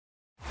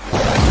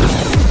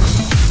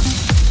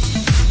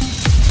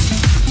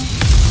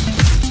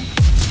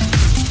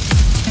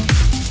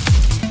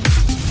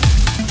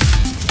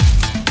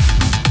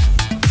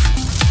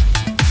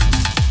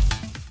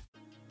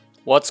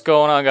What's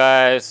going on,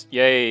 guys?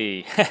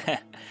 Yay!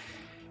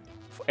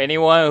 For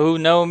anyone who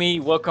know me,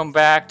 welcome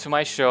back to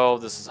my show.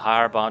 This is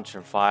Hire Bunch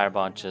or Fire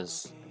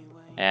Bunches.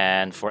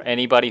 And for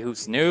anybody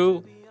who's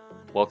new,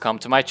 welcome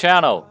to my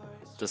channel.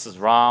 This is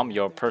Ram,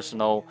 your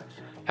personal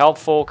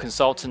helpful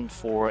consultant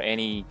for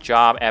any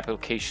job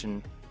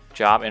application,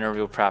 job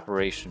interview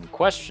preparation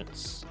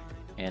questions.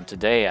 And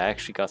today I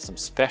actually got some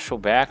special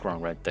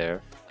background right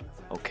there.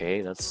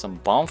 Okay, that's some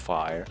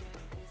bonfire.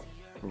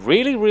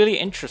 Really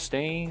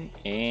interesting,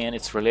 and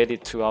it's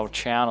related to our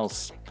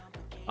channel's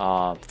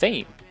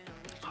theme,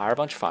 Hire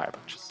Bunch, Fire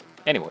Bunches.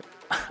 Anyway,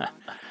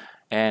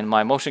 and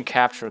my motion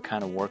capture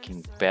kind of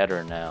working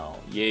better now.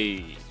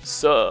 Yay!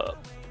 Sup.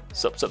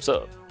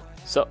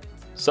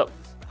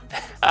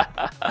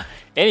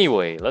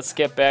 Anyway, let's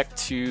get back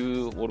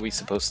to what we're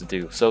supposed to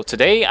do. So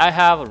today I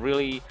have a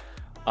really,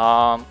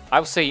 I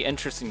would say,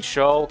 interesting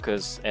show,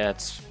 because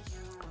it's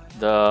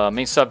the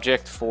main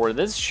subject for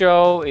this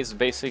show is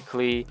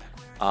basically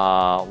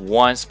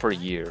once per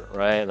year,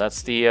 right?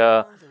 That's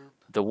the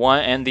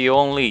one and the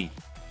only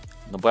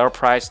Nobel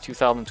Prize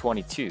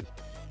 2022.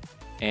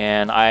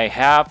 And I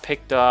have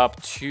picked up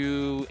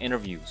 2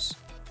 interviews.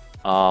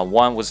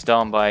 One was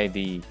done by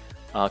the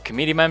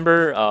committee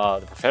member,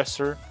 the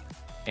professor,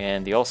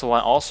 and the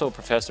also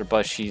professor,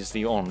 but she's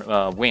the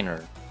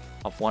winner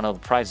of one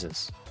of the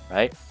prizes,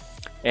 right?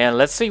 And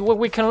let's see what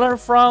we can learn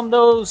from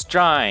those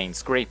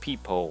giants, great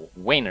people,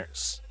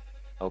 winners.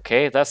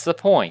 Okay, that's the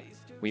point.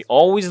 We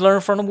always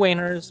learn from the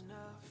winners,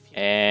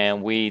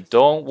 and we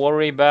don't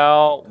worry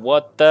about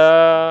what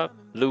the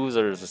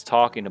losers is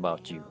talking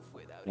about you.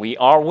 We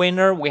are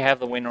winner, we have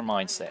the winner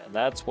mindset.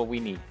 That's what we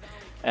need.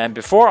 And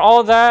before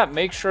all that,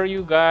 make sure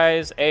you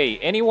guys, hey,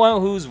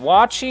 anyone who's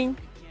watching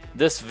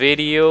this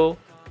video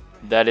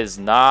that is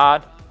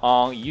not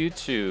on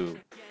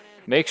YouTube,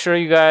 make sure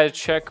you guys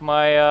check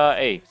my,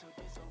 hey,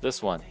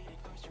 this one.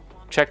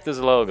 Check this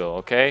logo,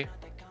 okay?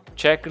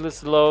 Check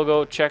this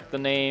logo, check the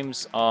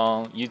names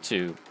on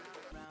YouTube.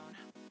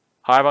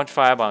 Hire Bunch,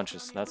 Fire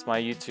Bunches. That's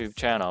my YouTube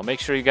channel. Make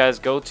sure you guys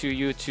go to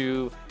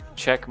YouTube,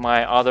 check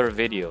my other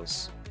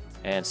videos,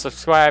 and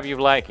subscribe if you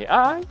like it.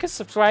 You can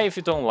subscribe if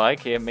you don't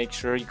like it. Make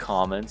sure you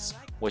comment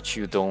what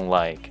you don't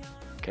like.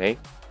 Okay?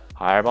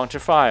 Hire Bunch or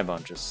Fire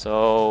Bunches.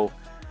 So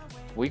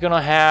we're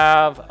gonna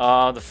have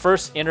the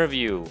first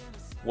interview.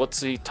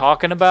 What's he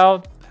talking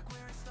about?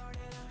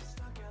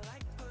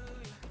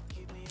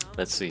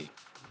 Let's see.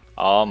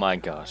 Oh my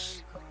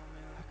gosh,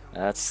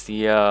 that's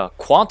the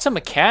quantum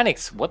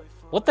mechanics. What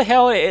the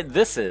hell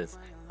this is?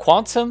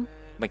 Quantum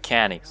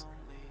mechanics.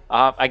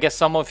 I guess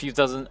some of you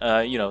doesn't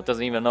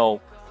even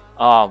know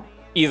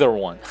either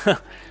one,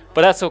 but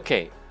that's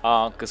okay.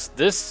 Because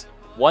this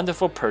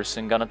wonderful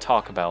person gonna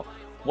talk about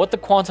what the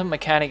quantum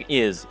mechanic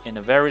is in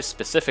a very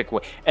specific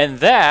way, and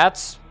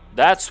that's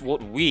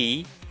what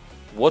we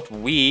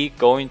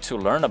going to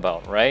learn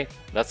about, right?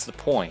 That's the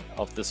point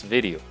of this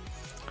video.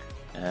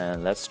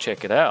 And let's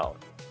check it out.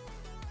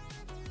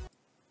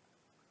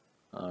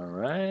 All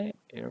right,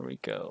 here we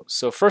go.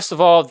 So first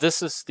of all,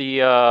 this is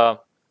main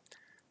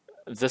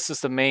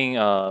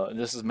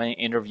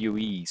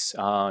interviewees.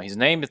 His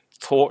name is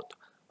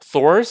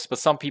Thors, but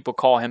some people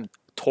call him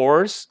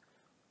Thors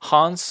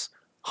Hans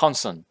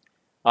Hansson.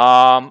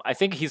 I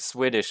think he's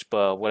Swedish,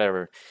 but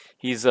whatever.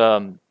 He's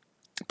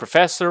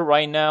professor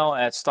right now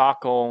at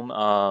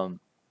Stockholm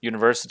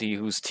University,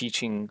 who's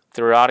teaching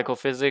theoretical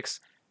physics.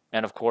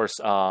 And of course,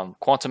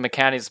 quantum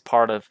mechanics is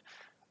part of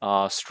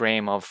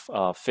stream of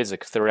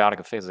physics,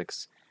 theoretical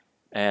physics,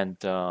 and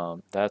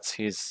that's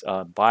his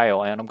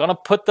bio. And I'm gonna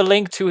put the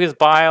link to his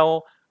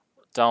bio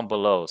down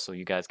below so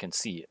you guys can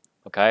see it.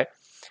 Okay,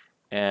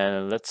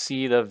 and let's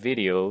see the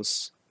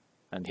videos.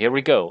 And here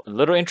we go. A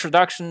little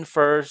introduction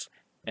first,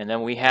 and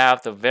then we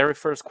have the very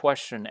first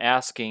question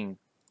asking.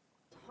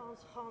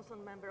 Thors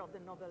Hansson, member of the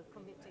Nobel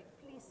Committee,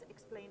 please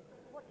explain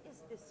what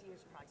is this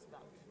year's prize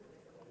about?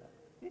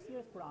 This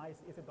year's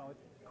prize is about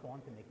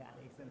quantum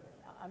mechanics, and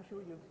I'm sure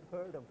you've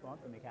heard of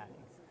quantum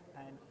mechanics,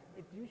 and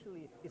it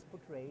usually is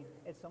portrayed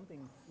as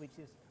something which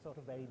is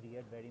sort of very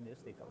weird, very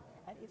mystical.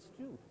 And it's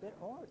true, there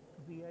are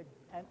weird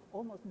and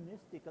almost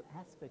mystical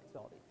aspects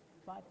of it,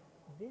 but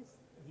this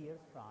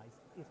year's prize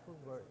is for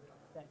work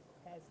that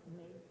has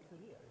made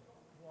clear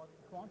what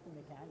quantum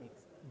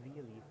mechanics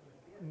really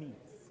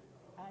means.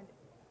 And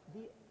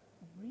the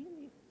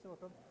really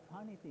sort of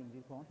funny thing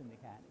with quantum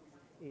mechanics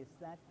is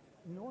that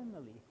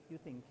normally you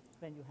think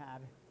when you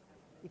have,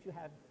 if you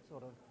have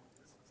sort of,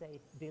 say,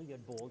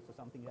 billiard balls or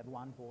something, you have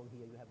one ball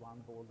here, you have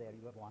one ball there,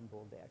 you have one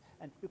ball there.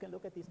 And you can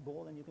look at this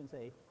ball and you can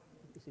say,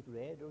 is it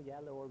red or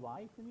yellow or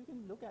white? And you can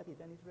look at it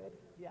and it's red,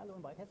 yellow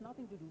and white. It has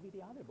nothing to do with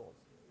the other balls.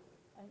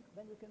 And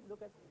then you can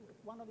look at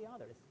one of the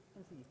others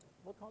and see,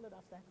 what color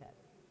does that have?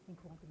 In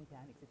quantum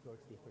mechanics it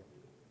works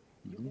differently.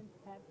 You can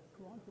have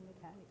quantum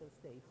mechanical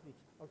states which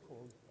are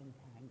called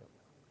entangled.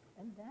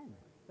 And then,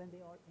 when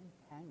they are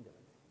entangled,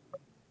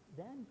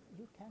 then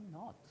you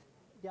cannot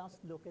just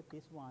look at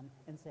this one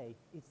and say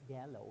it's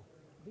yellow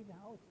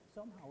without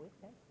somehow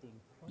affecting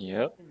what's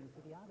happening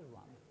to the other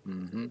one.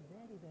 It's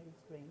a very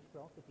strange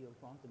property of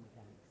quantum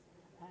mechanics.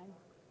 And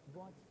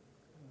what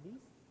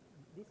these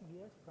this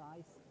year's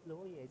prize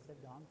laureates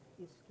have done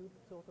is to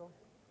sort of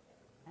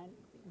and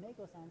make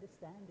us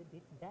understand a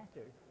bit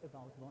better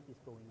about what is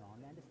going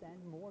on,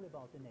 understand more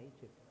about the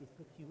nature, this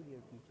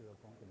peculiar feature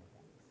of quantum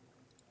mechanics.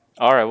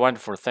 All right,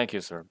 wonderful. Thank you,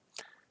 sir.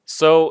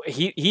 So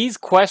his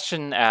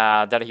question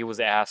that he was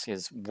asked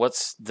is,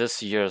 "What's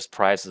this year's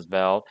prize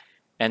about?"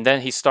 And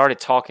then he started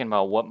talking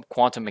about what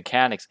quantum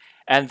mechanics,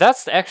 and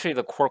that's actually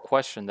the core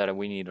question that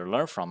we need to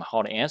learn from.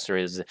 How to answer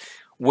is,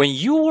 when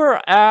you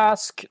were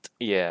asked,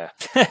 yeah,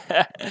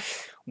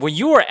 when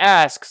you were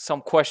asked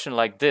some question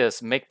like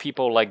this, make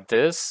people like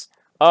this.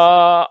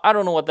 I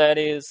don't know what that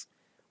is.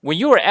 When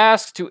you were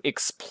asked to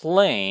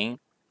explain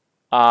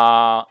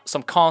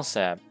some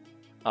concept,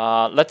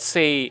 let's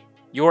say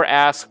you're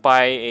asked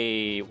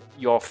by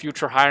your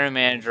future hiring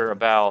manager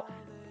about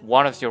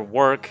one of your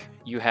work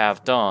you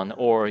have done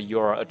or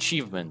your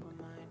achievement,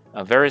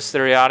 a very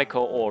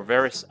theoretical or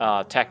very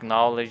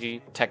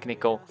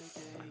technical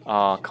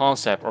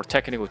concept or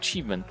technical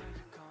achievement.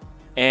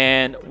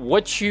 And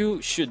what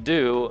you should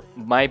do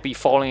might be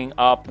following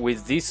up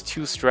with these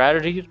two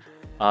strategies,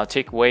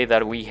 takeaway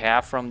that we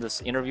have from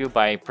this interview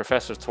by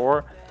Professor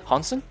Thors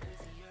Hansson,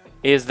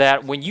 is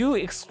that when you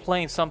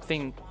explain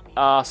something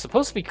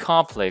supposed to be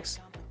complex,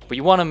 but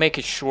you want to make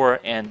it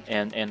short and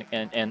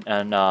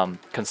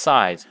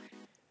concise,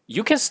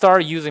 you can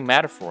start using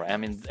metaphor. I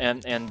mean,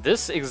 and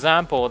this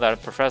example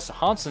that Professor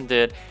Hansson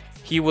did,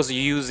 he was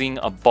using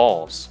a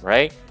balls,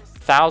 right?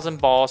 1,000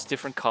 balls,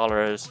 different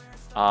colors,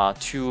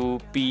 to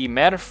be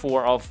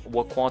metaphor of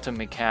what quantum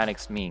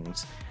mechanics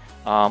means.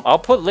 I'll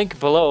put link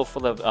below for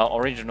the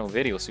original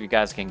video so you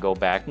guys can go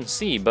back and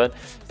see. But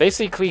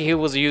basically, he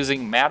was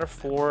using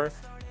metaphor,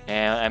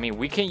 and I mean,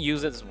 we can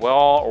use it as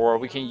well, or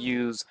we can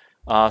use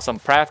some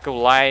practical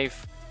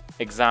life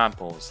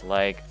examples.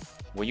 Like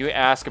when you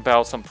ask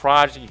about some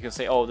project, you can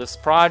say, "Oh, this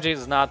project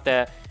is not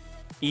that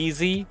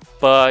easy,"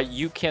 but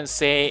you can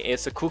say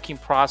it's a cooking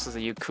process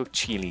that you cook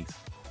chilies,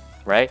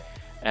 right?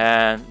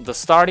 And the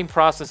starting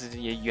process is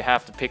you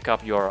have to pick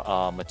up your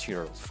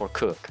materials for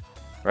cook,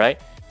 right?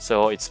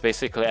 So it's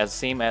basically as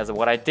same as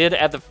what I did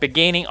at the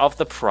beginning of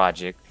the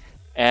project,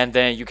 and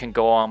then you can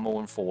go on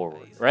moving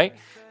forward, right?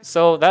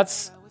 So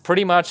that's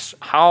pretty much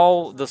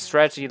how the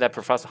strategy that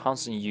Professor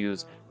Hansson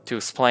used to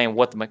explain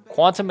what the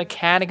quantum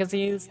mechanics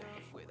is,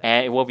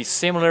 and it will be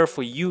similar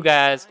for you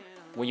guys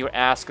when you're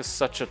asked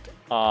such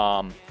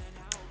a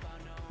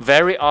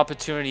very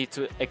opportunity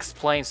to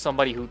explain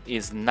somebody who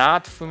is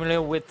not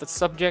familiar with the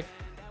subject,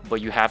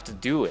 but you have to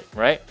do it,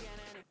 right?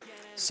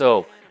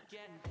 So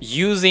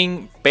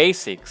using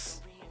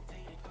basics,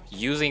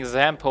 using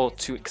example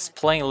to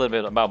explain a little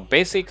bit about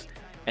basics,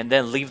 and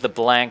then leave the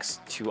blanks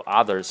to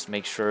others.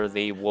 Make sure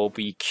they will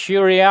be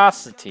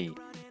curiosity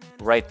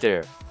right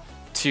there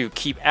to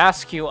keep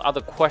asking you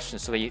other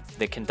questions so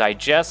they can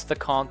digest the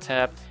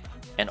concept,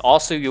 and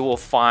also you will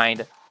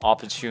find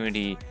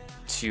opportunity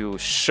to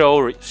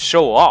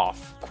show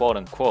off, quote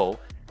unquote,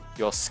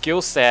 your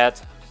skill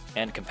set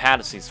and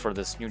capacities for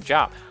this new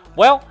job.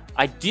 Well,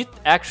 I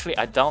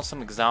done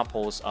some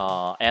examples,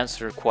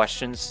 answer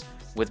questions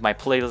with my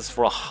playlist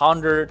for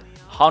 100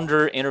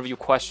 interview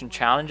question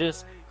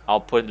challenges.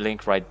 I'll put a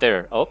link right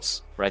there.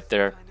 Oops, right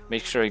there.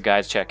 Make sure you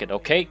guys check it.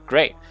 Okay,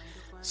 great.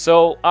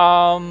 So,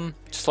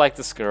 just like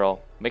this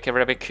girl, make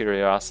everybody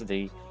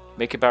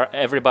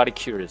everybody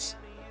curious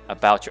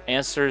about your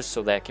answers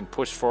so that I can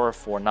push forward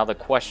for another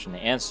question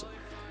and answer.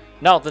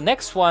 Now, the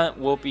next one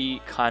will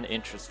be kind of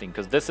interesting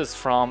because this is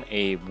from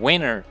a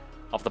winner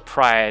of the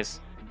prize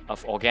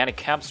of organic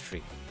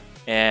chemistry,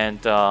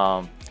 and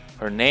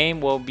her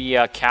name will be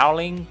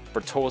Carolyn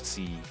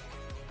Bertozzi.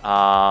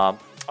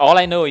 All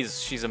I know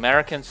is she's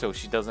American, so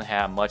she doesn't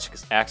have much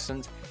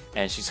accent,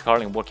 and she's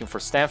currently working for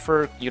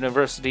Stanford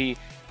University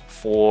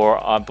for,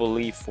 I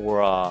believe,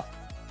 for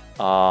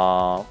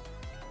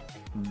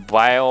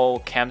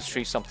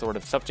biochemistry, some sort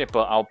of subject,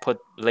 but I'll put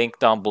link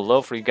down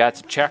below for you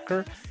guys to check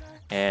her.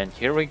 And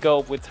here we go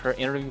with her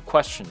interview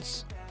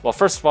questions. Well,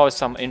 first of all, it's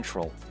some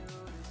intro.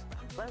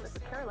 Hello, this is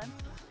Carolyn.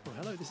 Well,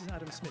 hello, this is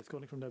Adam Smith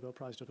calling from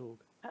NobelPrize.org.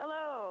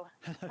 Hello.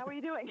 How are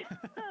you doing?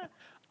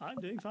 I'm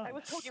doing fine. I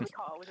was told you would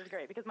call, which is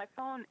great because my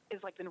phone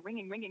is like been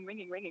ringing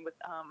with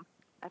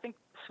I think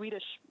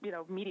Swedish,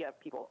 media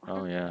people.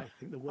 Oh yeah. I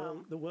think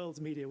the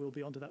world's media will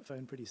be onto that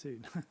phone pretty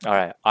soon. All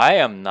right, I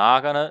am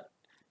not gonna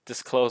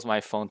disclose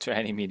my phone to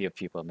any media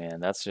people,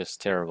 man. That's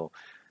just terrible.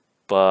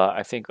 But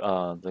I think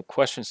the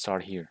questions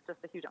start here.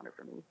 Just a huge honor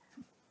for me.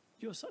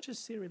 You're such a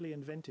serially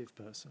inventive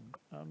person.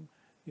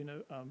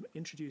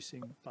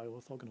 Introducing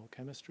bioorthogonal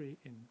chemistry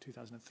in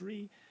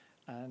 2003,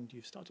 and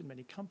you've started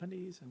many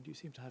companies, and you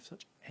seem to have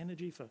such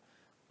energy for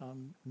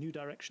new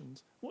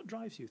directions. What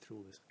drives you through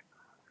all this?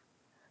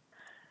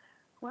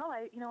 Well,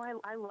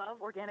 I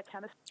love organic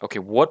chemistry. Okay,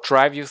 what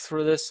drives you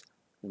through this?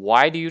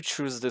 Why do you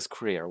choose this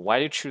career? Why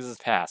do you choose this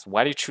path?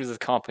 Why do you choose this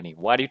company?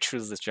 Why do you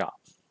choose this job?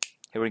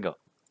 Here we go.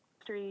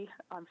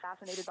 I'm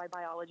fascinated by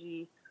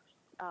biology.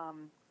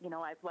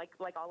 I've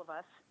like all of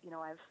us.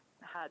 I've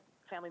had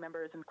family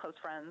members and close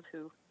friends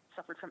who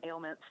suffered from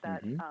ailments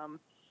that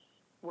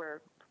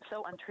were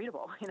so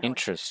untreatable.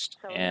 Interest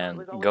So and it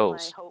was always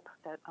goals. my hope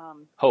that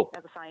Hope.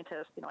 as a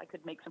scientist, I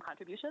could make some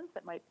contributions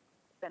that might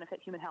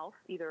benefit human health,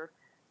 either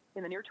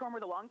in the near term or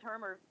the long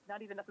term, or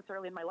not even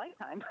necessarily in my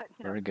lifetime. But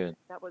Very good.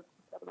 that was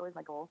always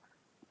my goal.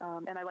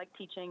 And I like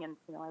teaching, and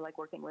I like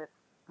working with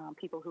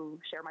people who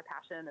share my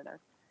passion and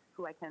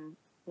who I can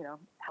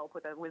help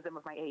with the wisdom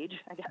of my age,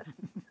 I guess.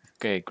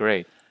 Okay,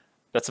 great.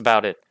 That's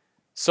about it.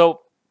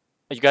 So,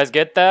 you guys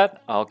get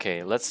that?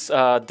 Okay, let's do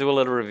a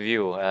little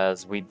review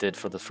as we did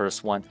for the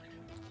first one.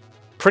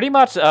 Pretty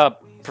much,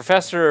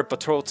 Professor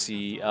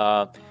Bertozzi,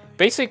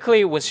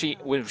 basically when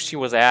she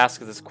was asked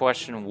this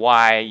question,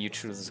 why you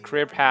choose this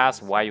career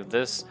path, why do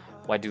this,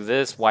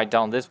 why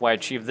done this, why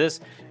achieve this,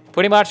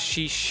 pretty much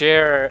she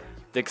shared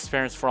the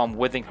experience from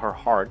within her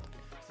heart,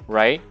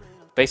 right?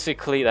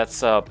 Basically,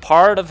 that's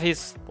part of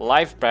his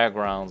life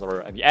background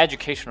or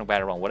educational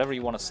background, whatever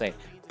you want to say,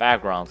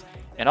 background,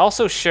 and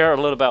also share a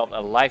little about a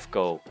life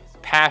goal,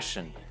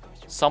 passion,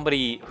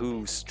 somebody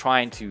who's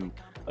trying to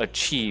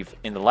achieve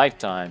in the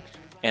lifetime,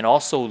 and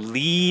also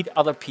lead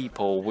other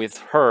people with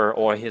her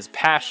or his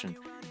passion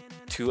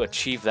to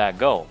achieve that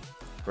goal,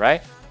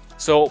 right?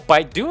 So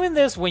by doing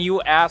this, when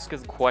you ask a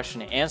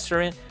question and answer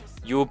it,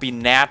 you'll be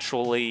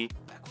naturally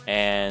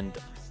and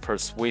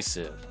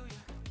persuasive,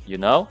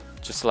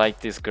 just like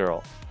this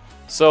girl.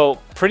 So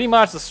pretty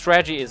much the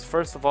strategy is,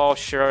 first of all,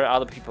 share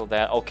other people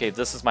that, okay,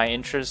 this is my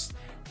interest,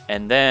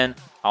 and then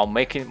I'll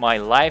make it my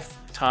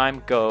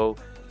lifetime goal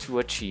to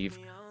achieve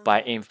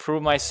by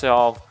improve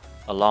myself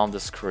along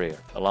this career,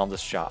 along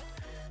this job.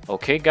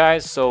 Okay,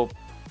 guys, so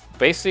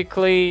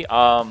basically,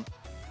 I'm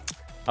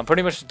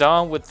pretty much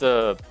done with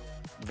the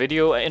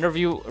video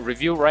interview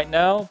review right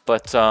now,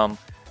 but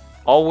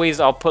always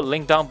I'll put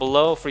link down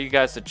below for you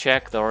guys to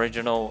check the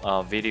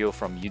original video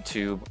from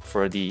YouTube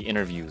for the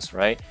interviews,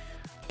 right?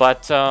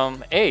 But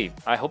hey,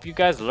 I hope you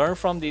guys learn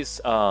from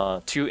these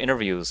 2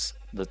 interviews,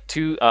 the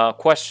 2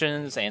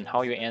 questions and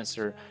how you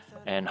answer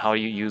and how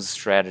you use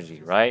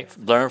strategy, right?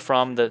 Learn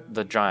from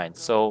the giant.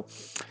 So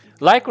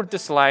like or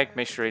dislike,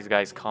 make sure you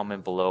guys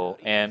comment below,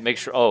 and make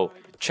sure,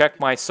 check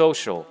my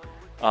social,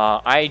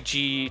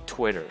 IG,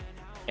 Twitter,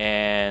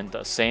 and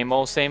same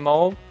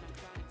old.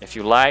 If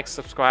you like,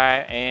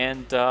 subscribe,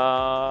 and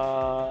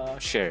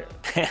share.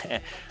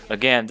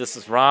 Again, this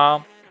is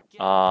Ram.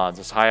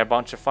 Just hire a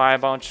bunch of fire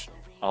bunch.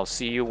 I'll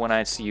see you when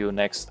I see you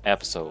next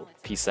episode.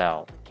 Peace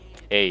out.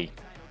 Hey.